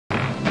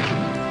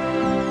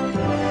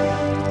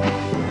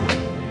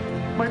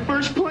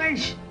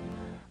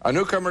A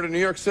newcomer to New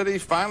York City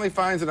finally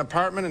finds an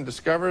apartment and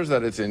discovers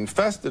that it's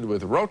infested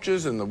with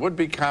roaches in the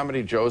would-be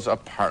comedy Joe's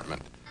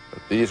apartment.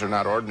 But these are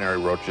not ordinary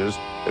roaches.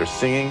 They're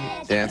singing,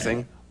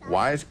 dancing,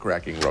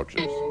 wisecracking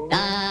roaches.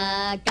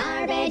 The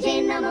garbage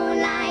in the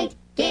moonlight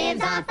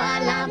gives off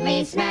a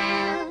lovely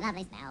smell.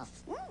 Lovely smell.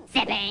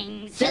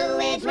 Sipping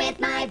sewage with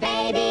my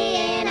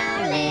baby in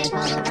our little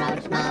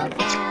roach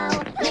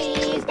motel.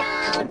 Please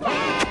don't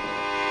tell.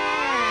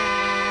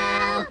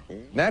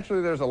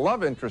 Naturally, there's a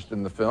love interest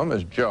in the film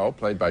as Joe,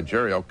 played by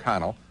Jerry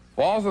O'Connell,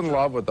 falls in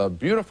love with a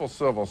beautiful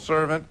civil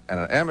servant and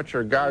an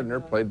amateur gardener,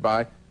 played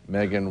by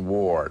Megan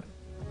Ward.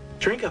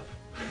 Drink up.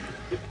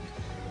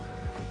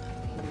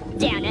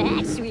 Down to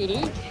that,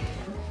 sweetie.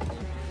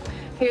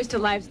 Here's to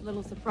life's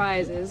little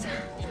surprises.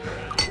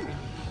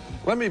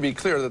 Let me be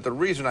clear that the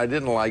reason I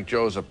didn't like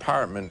Joe's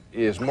apartment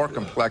is more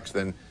complex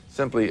than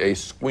simply a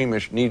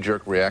squeamish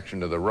knee-jerk reaction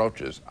to the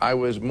roaches. I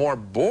was more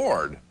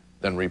bored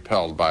than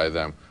repelled by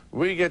them.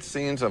 We get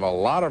scenes of a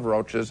lot of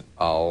roaches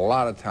a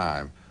lot of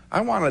time.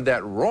 I wanted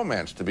that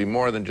romance to be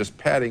more than just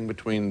padding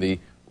between the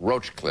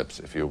roach clips,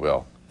 if you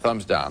will.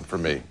 Thumbs down for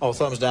me. Oh,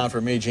 thumbs down for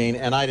me, Gene.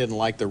 And I didn't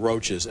like the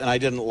roaches, and I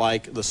didn't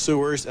like the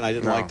sewers, and I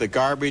didn't like the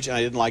garbage, and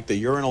I didn't like the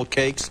urinal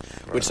cakes,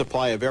 which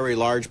supply a very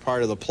large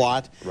part of the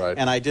plot. Right.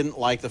 And I didn't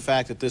like the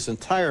fact that this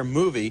entire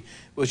movie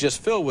was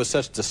just filled with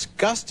such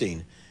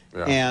disgusting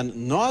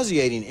and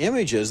nauseating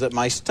images that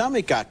my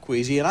stomach got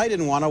queasy and I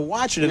didn't want to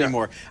watch it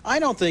anymore. I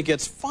don't think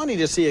it's funny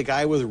to see a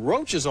guy with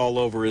roaches all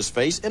over his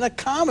face in a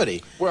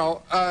comedy.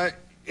 Well,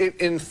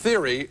 in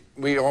theory,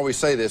 we always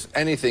say this,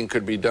 anything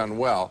could be done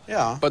well.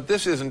 Yeah. But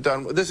this isn't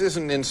done, this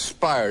isn't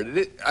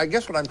inspired. I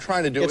guess what I'm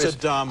trying to do is... It's a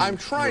dumb I'm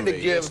trying movie.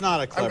 to give... It's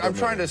not a clever I'm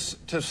trying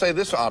to say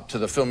this out to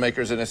the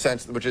filmmakers in a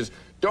sense, which is,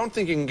 don't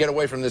think you can get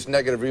away from this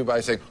negative view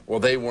by saying, well,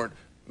 they weren't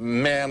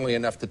manly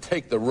enough to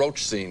take the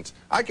roach scenes.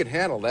 I could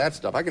handle that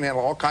stuff. I can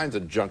handle all kinds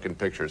of junk in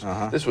pictures.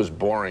 This was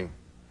boring,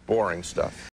 boring stuff.